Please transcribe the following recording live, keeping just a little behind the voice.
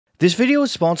This video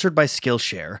is sponsored by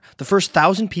Skillshare. The first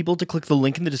 1,000 people to click the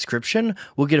link in the description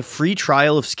will get a free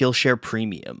trial of Skillshare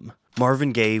Premium.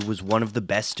 Marvin Gaye was one of the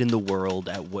best in the world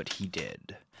at what he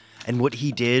did. And what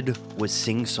he did was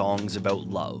sing songs about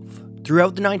love.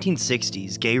 Throughout the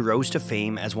 1960s, Gaye rose to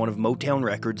fame as one of Motown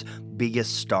Records'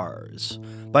 biggest stars.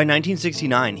 By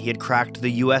 1969, he had cracked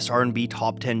the US R&B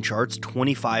top 10 charts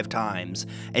 25 times,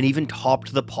 and even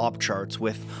topped the pop charts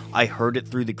with I Heard It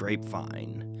Through the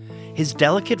Grapevine. His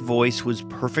delicate voice was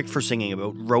perfect for singing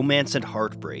about romance and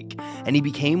heartbreak, and he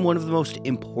became one of the most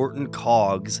important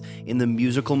cogs in the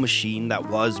musical machine that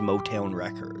was Motown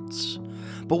Records.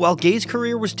 But while Gaye's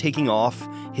career was taking off,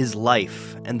 his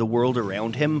life and the world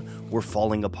around him were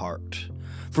falling apart.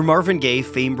 For Marvin Gaye,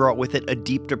 fame brought with it a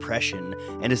deep depression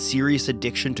and a serious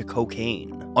addiction to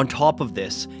cocaine. On top of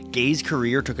this, Gaye's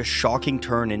career took a shocking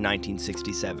turn in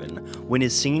 1967 when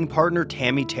his singing partner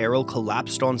Tammy Terrell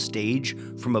collapsed on stage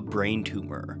from a brain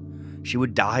tumor. She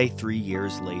would die 3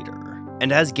 years later.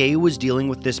 And as Gaye was dealing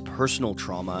with this personal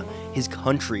trauma, his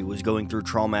country was going through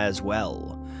trauma as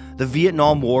well. The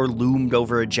Vietnam War loomed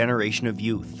over a generation of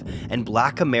youth, and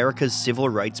Black America's civil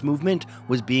rights movement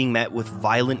was being met with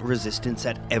violent resistance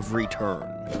at every turn.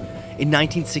 In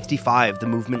 1965, the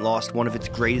movement lost one of its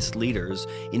greatest leaders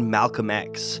in Malcolm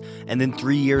X, and then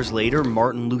 3 years later,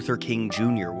 Martin Luther King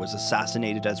Jr. was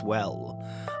assassinated as well.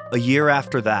 A year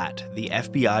after that, the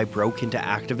FBI broke into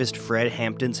activist Fred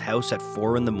Hampton's house at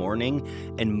 4 in the morning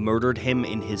and murdered him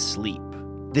in his sleep.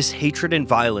 This hatred and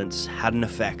violence had an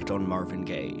effect on Marvin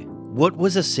Gaye. What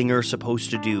was a singer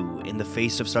supposed to do in the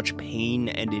face of such pain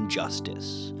and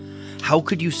injustice? How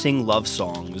could you sing love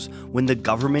songs when the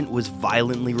government was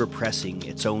violently repressing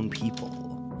its own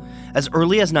people? As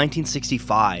early as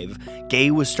 1965,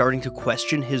 Gaye was starting to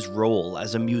question his role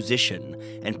as a musician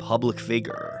and public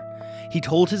figure. He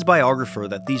told his biographer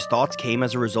that these thoughts came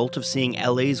as a result of seeing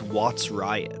LA's Watts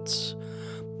riots.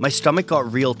 My stomach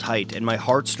got real tight and my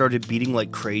heart started beating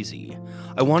like crazy.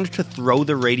 I wanted to throw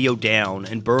the radio down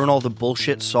and burn all the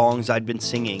bullshit songs I'd been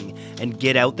singing and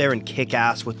get out there and kick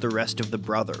ass with the rest of the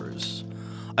brothers.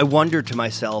 I wondered to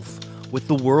myself, with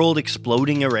the world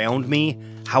exploding around me,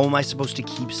 how am I supposed to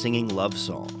keep singing love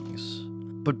songs?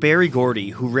 But Berry Gordy,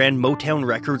 who ran Motown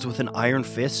Records with an iron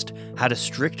fist, had a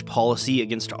strict policy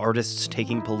against artists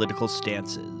taking political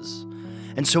stances.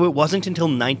 And so it wasn't until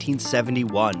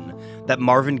 1971 that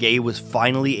Marvin Gaye was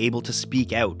finally able to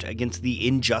speak out against the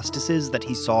injustices that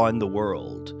he saw in the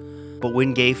world. But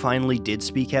when Gaye finally did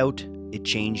speak out, it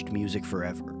changed music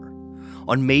forever.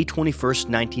 On May 21st,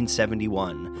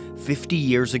 1971, 50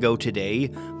 years ago today,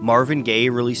 Marvin Gaye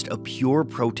released a pure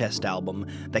protest album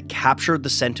that captured the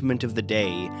sentiment of the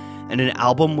day, and an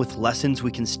album with lessons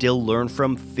we can still learn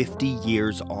from 50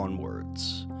 years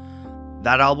onwards.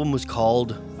 That album was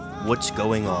called What's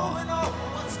Going On.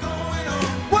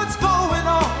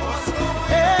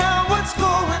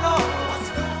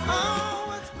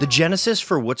 The genesis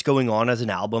for What's Going On as an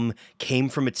album came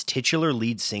from its titular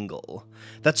lead single.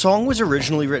 That song was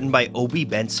originally written by Obie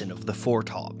Benson of the Four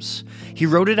Tops. He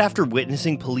wrote it after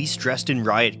witnessing police dressed in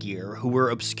riot gear who were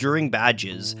obscuring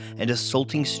badges and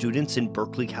assaulting students in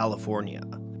Berkeley, California.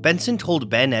 Benson told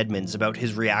Ben Edmonds about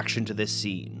his reaction to this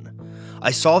scene. I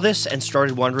saw this and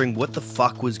started wondering what the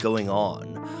fuck was going on.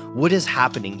 What is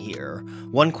happening here?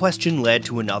 One question led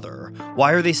to another.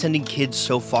 Why are they sending kids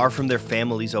so far from their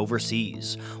families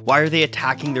overseas? Why are they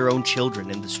attacking their own children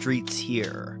in the streets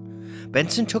here?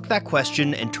 Benson took that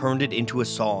question and turned it into a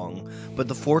song, but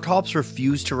the Four Tops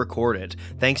refused to record it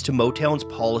thanks to Motown's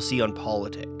policy on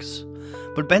politics.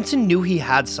 But Benson knew he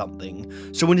had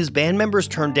something, so when his band members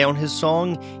turned down his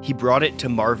song, he brought it to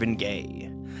Marvin Gaye.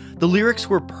 The lyrics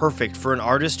were perfect for an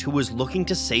artist who was looking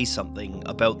to say something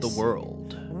about the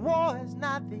world. War is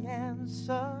not the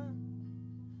answer,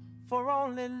 for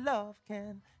only love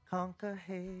can conquer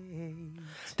hate.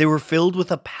 They were filled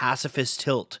with a pacifist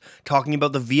tilt, talking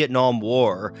about the Vietnam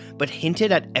War, but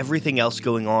hinted at everything else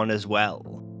going on as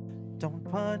well. Don't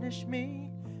punish me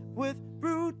with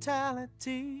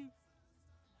brutality.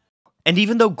 And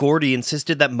even though Gordy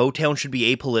insisted that Motown should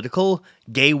be apolitical,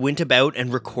 Gaye went about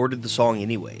and recorded the song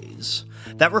anyways.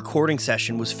 That recording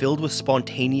session was filled with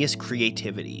spontaneous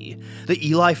creativity. The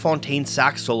Eli Fontaine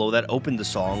sax solo that opened the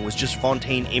song was just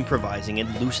Fontaine improvising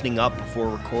and loosening up before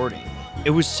recording.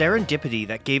 It was serendipity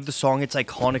that gave the song its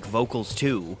iconic vocals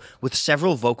too, with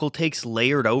several vocal takes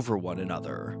layered over one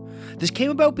another. This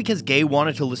came about because Gaye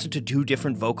wanted to listen to 2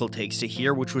 different vocal takes to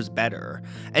hear which was better.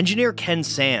 Engineer Ken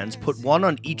Sands put one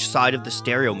on each side of the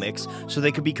stereo mix so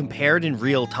they could be compared in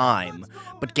real time,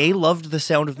 but Gaye loved the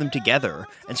sound of them together,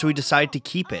 and so he decided to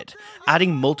keep it,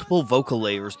 adding multiple vocal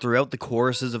layers throughout the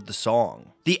choruses of the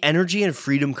song. The energy and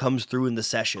freedom comes through in the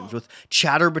sessions, with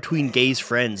chatter between Gay's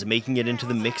friends making it into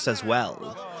the mix as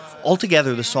well.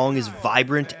 Altogether, the song is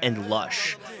vibrant and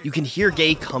lush. You can hear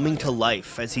Gay coming to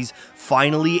life as he's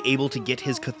finally able to get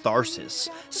his catharsis,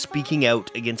 speaking out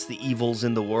against the evils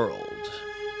in the world.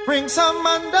 Bring some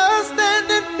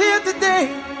understanding here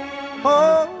today.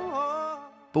 Oh.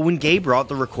 But when Gay brought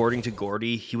the recording to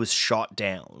Gordy, he was shot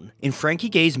down. In Frankie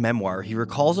Gay's memoir, he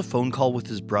recalls a phone call with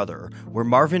his brother where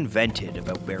Marvin vented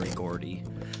about Berry Gordy.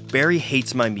 Berry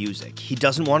hates my music. He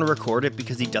doesn't want to record it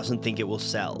because he doesn't think it will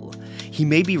sell. He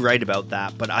may be right about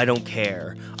that, but I don't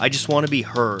care. I just want to be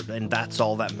heard, and that's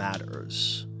all that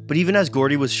matters. But even as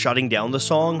Gordy was shutting down the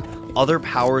song, other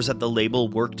powers at the label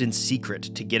worked in secret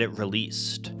to get it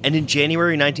released. And in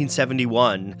January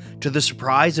 1971, to the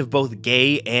surprise of both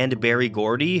Gay and Berry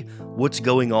Gordy, What's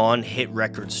Going On hit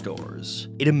record stores.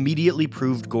 It immediately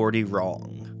proved Gordy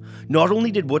wrong. Not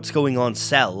only did What's Going On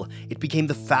sell, it became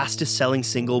the fastest selling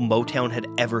single Motown had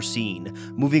ever seen,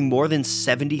 moving more than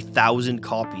 70,000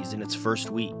 copies in its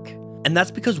first week. And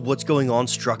that's because What's Going On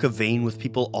struck a vein with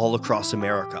people all across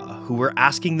America who were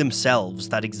asking themselves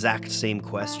that exact same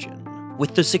question.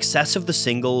 With the success of the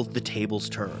single, the tables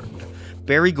turned.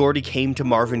 Berry Gordy came to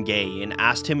Marvin Gaye and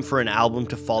asked him for an album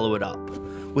to follow it up.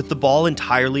 With the ball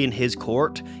entirely in his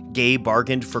court, Gaye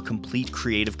bargained for complete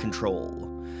creative control.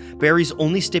 Berry's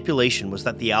only stipulation was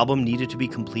that the album needed to be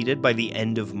completed by the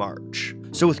end of March.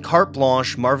 So with carte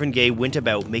blanche, Marvin Gaye went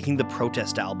about making the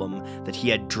protest album that he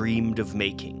had dreamed of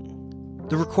making.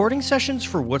 The recording sessions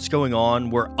for What's Going On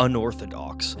were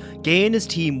unorthodox. Gaye and his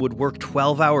team would work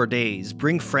 12-hour days,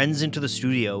 bring friends into the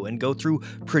studio, and go through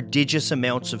prodigious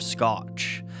amounts of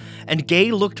scotch. And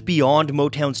Gaye looked beyond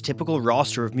Motown's typical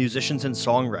roster of musicians and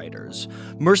songwriters.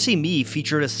 Mercy Me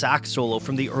featured a sax solo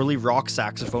from the early rock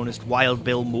saxophonist Wild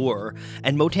Bill Moore,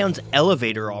 and Motown's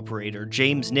elevator operator,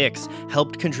 James Nix,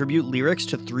 helped contribute lyrics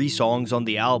to 3 songs on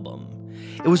the album.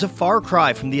 It was a far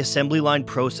cry from the assembly line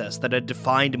process that had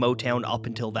defined Motown up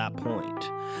until that point.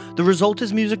 The result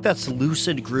is music that's loose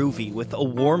and groovy, with a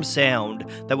warm sound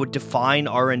that would define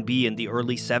R&B in the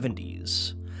early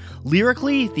 70s.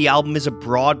 Lyrically, the album is a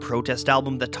broad protest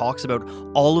album that talks about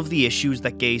all of the issues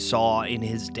that Gaye saw in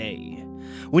his day.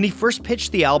 When he first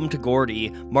pitched the album to Gordy,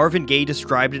 Marvin Gaye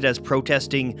described it as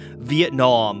protesting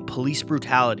Vietnam, police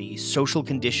brutality, social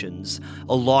conditions,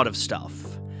 a lot of stuff.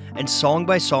 And song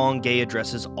by song, Gaye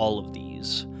addresses all of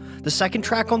these. The second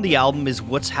track on the album is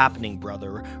What's Happening,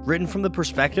 Brother, written from the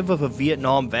perspective of a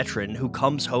Vietnam veteran who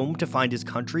comes home to find his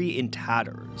country in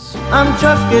tatters. I'm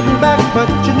just getting back, but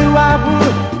you knew I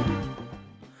would.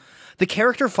 The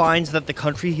character finds that the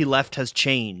country he left has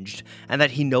changed, and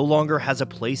that he no longer has a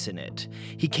place in it.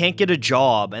 He can't get a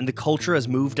job, and the culture has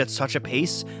moved at such a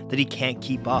pace that he can't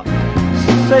keep up.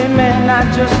 Say, man, I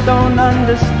just don't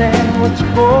understand what's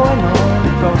going on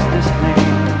across this land.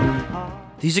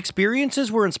 These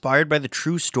experiences were inspired by the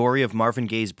true story of Marvin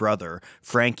Gaye's brother,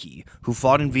 Frankie, who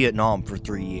fought in Vietnam for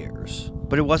 3 years.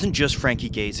 But it wasn't just Frankie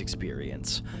Gaye's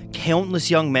experience.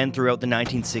 Countless young men throughout the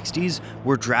 1960s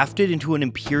were drafted into an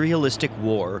imperialistic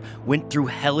war, went through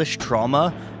hellish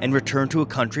trauma, and returned to a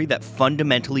country that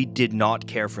fundamentally did not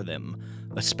care for them,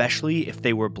 especially if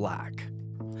they were black.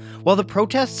 While the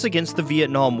protests against the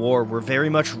Vietnam War were very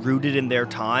much rooted in their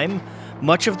time,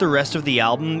 much of the rest of the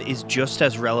album is just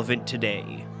as relevant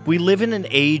today. We live in an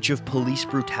age of police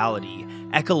brutality,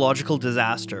 ecological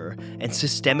disaster, and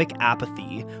systemic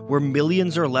apathy where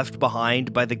millions are left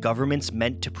behind by the governments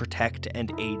meant to protect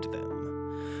and aid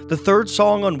them. The third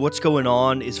song on What's Going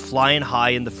On is Flying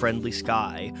High in the Friendly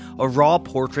Sky, a raw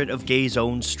portrait of Gaye's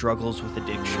own struggles with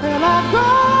addiction. And I go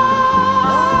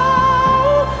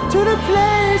to the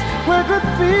place where good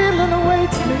feeling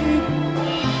awaits me.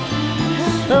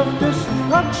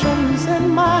 Self-destruction's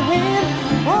in my head.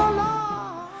 Oh, Lord.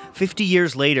 50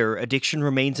 years later, addiction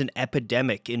remains an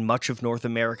epidemic in much of North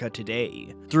America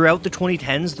today. Throughout the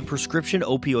 2010s, the prescription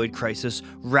opioid crisis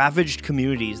ravaged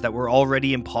communities that were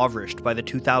already impoverished by the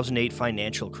 2008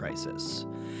 financial crisis.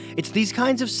 It's these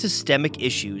kinds of systemic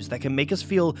issues that can make us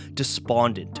feel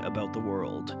despondent about the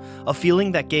world, a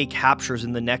feeling that Gaye captures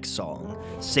in the next song,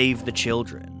 Save the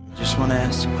Children. Just want to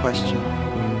ask a question.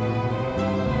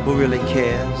 Who really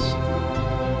cares?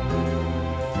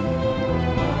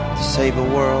 To save a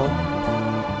world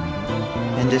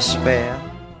in despair.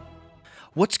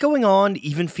 What's Going On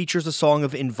even features a song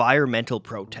of environmental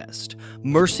protest,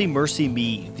 Mercy, Mercy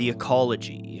Me, The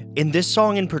Ecology. In this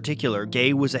song in particular,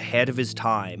 Gaye was ahead of his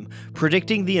time,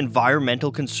 predicting the environmental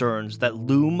concerns that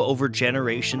loom over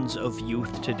generations of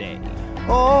youth today.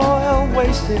 Oil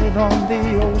wasted on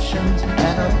the oceans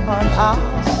and upon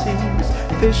our seas,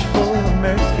 fish full of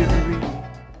mercury.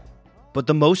 But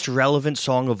the most relevant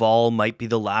song of all might be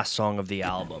the last song of the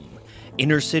album,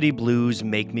 Inner City Blues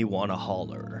Make Me Wanna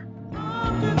Holler.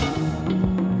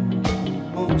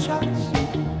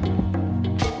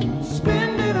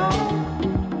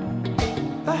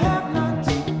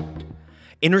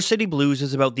 Inner City Blues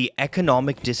is about the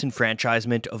economic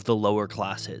disenfranchisement of the lower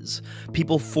classes,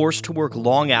 people forced to work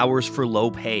long hours for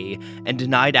low pay and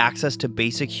denied access to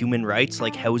basic human rights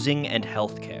like housing and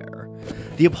healthcare.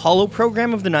 The Apollo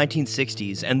program of the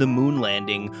 1960s and the moon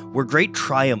landing were great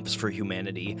triumphs for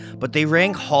humanity, but they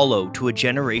rang hollow to a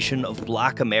generation of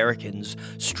Black Americans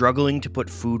struggling to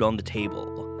put food on the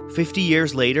table. 50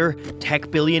 years later, tech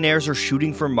billionaires are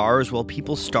shooting for Mars while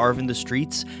people starve in the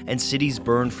streets and cities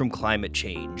burn from climate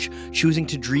change, choosing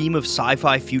to dream of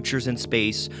sci-fi futures in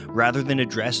space rather than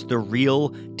address the real,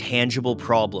 tangible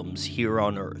problems here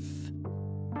on Earth.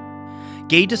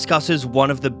 Gay discusses one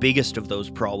of the biggest of those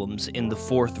problems in the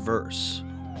 4th verse.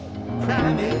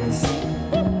 Crime is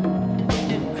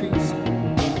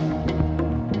increasing.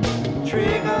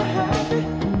 Trigger happy.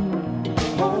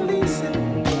 Policing.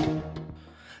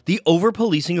 The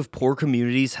over-policing of poor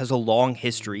communities has a long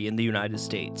history in the United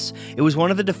States. It was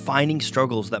one of the defining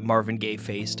struggles that Marvin Gaye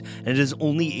faced, and it has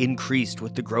only increased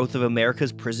with the growth of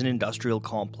America's prison industrial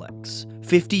complex.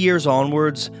 50 years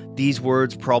onwards, these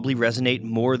words probably resonate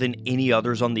more than any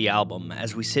others on the album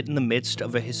as we sit in the midst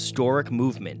of a historic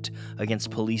movement against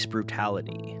police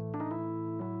brutality.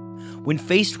 When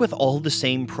faced with all the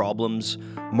same problems,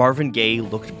 Marvin Gaye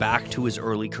looked back to his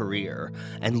early career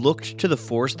and looked to the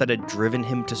force that had driven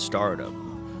him to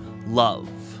stardom: love.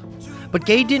 But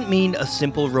Gaye didn't mean a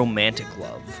simple romantic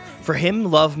love. For him,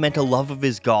 love meant a love of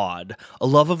his God, a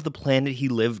love of the planet he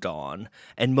lived on,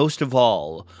 and most of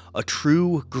all, a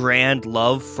true, grand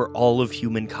love for all of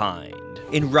humankind.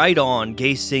 In Right On,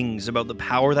 Gaye sings about the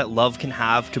power that love can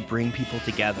have to bring people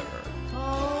together.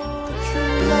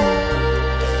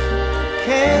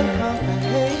 Can't conquer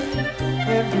hate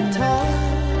every time.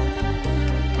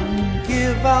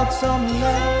 Give out some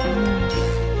love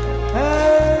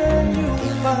and you'll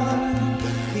find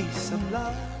peace of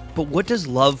life. But what does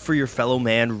love for your fellow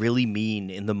man really mean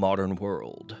in the modern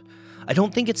world? I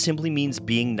don't think it simply means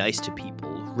being nice to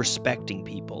people, respecting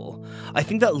people. I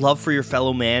think that love for your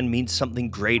fellow man means something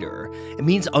greater. It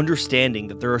means understanding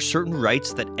that there are certain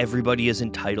rights that everybody is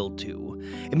entitled to.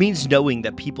 It means knowing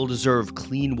that people deserve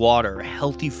clean water,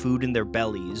 healthy food in their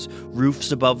bellies,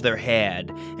 roofs above their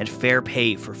head, and fair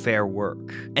pay for fair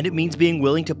work. And it means being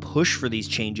willing to push for these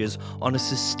changes on a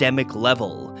systemic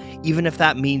level, even if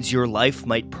that means your life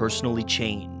might personally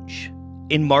change.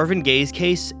 In Marvin Gaye's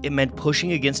case, it meant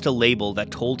pushing against a label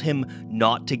that told him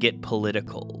not to get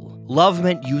political. Love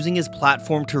meant using his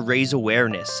platform to raise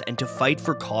awareness and to fight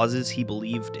for causes he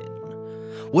believed in.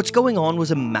 What's Going On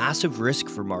was a massive risk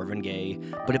for Marvin Gaye,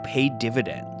 but it paid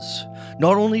dividends.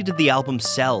 Not only did the album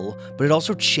sell, but it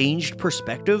also changed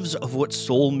perspectives of what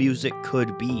soul music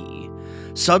could be.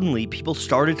 Suddenly, people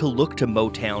started to look to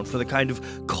Motown for the kind of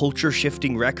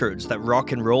culture-shifting records that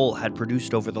rock and roll had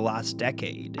produced over the last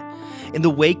decade. In the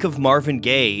wake of Marvin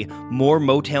Gaye, more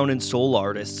Motown and soul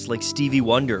artists like Stevie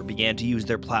Wonder began to use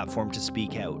their platform to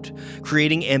speak out,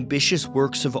 creating ambitious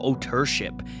works of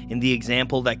authorship in the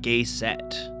example that Gaye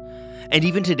set. And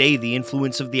even today, the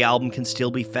influence of the album can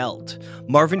still be felt.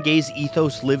 Marvin Gaye's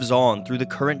ethos lives on through the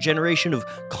current generation of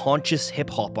conscious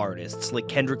hip-hop artists like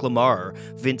Kendrick Lamar,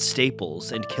 Vince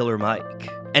Staples, and Killer Mike.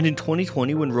 And in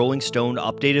 2020, when Rolling Stone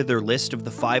updated their list of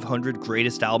the 500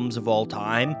 greatest albums of all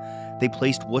time, they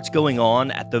placed What's Going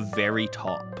On at the very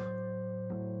top.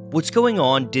 What's Going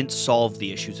On didn't solve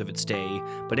the issues of its day,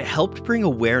 but it helped bring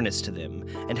awareness to them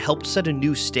and helped set a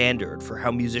new standard for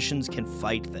how musicians can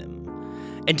fight them.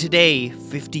 And today,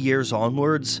 50 years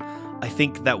onwards, I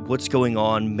think that What's Going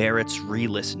On merits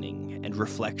re-listening and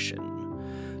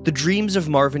reflection. The dreams of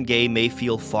Marvin Gaye may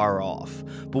feel far off,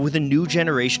 but with a new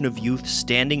generation of youth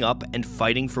standing up and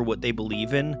fighting for what they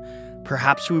believe in,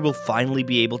 perhaps we will finally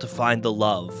be able to find the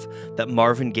love that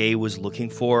Marvin Gaye was looking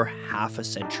for half a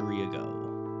century ago.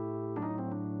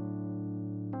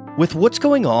 With What's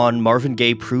Going On, Marvin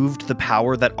Gaye proved the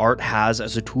power that art has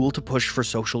as a tool to push for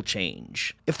social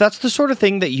change. If that's the sort of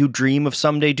thing that you dream of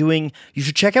someday doing, you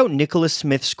should check out Nicholas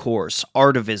Smith's course,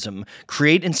 Artivism,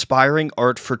 Create Inspiring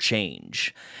Art for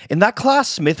Change. In that class,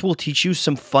 Smith will teach you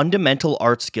some fundamental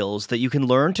art skills that you can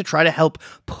learn to try to help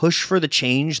push for the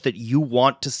change that you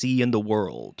want to see in the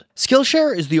world.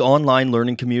 Skillshare is the online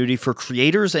learning community for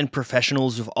creators and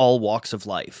professionals of all walks of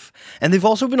life, and they've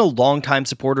also been a longtime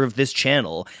supporter of this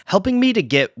channel, helping me to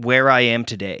get where I am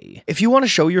today. If you want to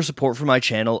show your support for my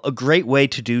channel, a great way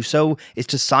to do so is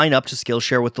to sign up to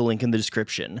Skillshare with the link in the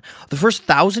description. The first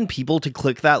 1,000 people to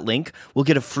click that link will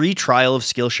get a free trial of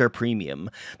Skillshare Premium.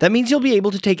 That means you'll be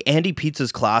able to take Andy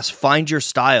Pizza's class, Find Your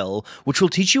Style, which will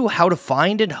teach you how to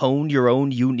find and hone your own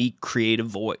unique creative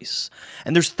voice.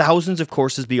 And there's thousands of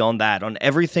courses beyond that on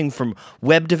everything from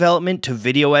web development to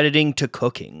video editing to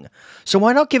cooking. So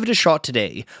why not give it a shot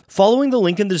today? Following the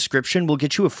link in the description will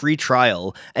get you a free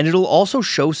trial, and it'll also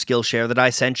show Skillshare that I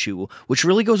sent you, which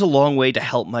really goes a long way to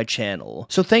help my channel.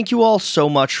 So thank you all so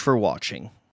much for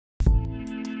watching.